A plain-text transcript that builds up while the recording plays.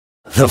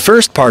The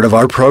first part of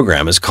our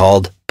program is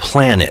called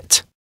Plan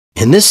It.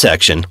 In this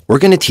section, we're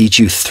going to teach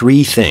you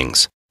 3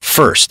 things.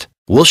 First,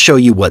 we'll show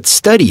you what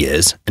study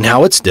is and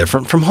how it's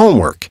different from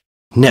homework.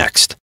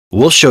 Next,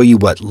 we'll show you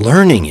what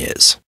learning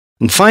is.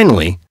 And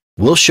finally,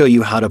 we'll show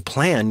you how to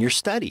plan your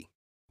study.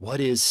 What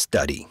is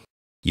study?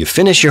 You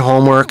finish your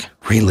homework,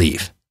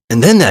 relief,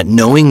 and then that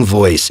knowing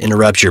voice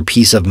interrupts your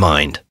peace of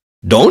mind.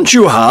 Don't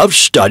you have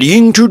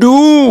studying to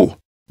do?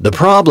 The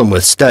problem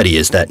with study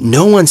is that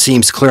no one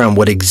seems clear on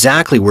what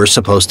exactly we're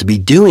supposed to be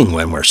doing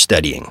when we're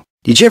studying.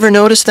 Did you ever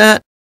notice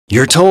that?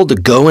 You're told to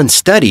go and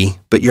study,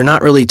 but you're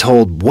not really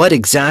told what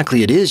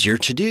exactly it is you're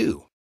to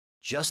do.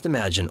 Just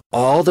imagine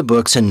all the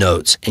books and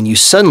notes, and you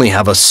suddenly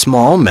have a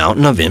small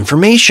mountain of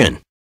information.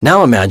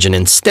 Now imagine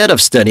instead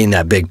of studying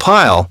that big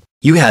pile,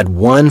 you had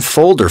one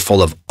folder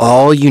full of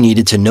all you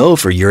needed to know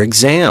for your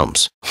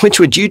exams. Which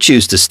would you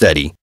choose to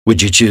study?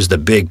 Would you choose the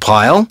big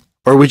pile,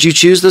 or would you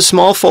choose the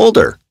small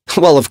folder?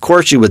 Well, of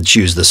course you would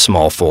choose the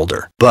small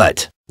folder.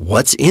 But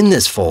what's in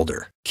this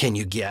folder? Can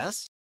you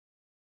guess?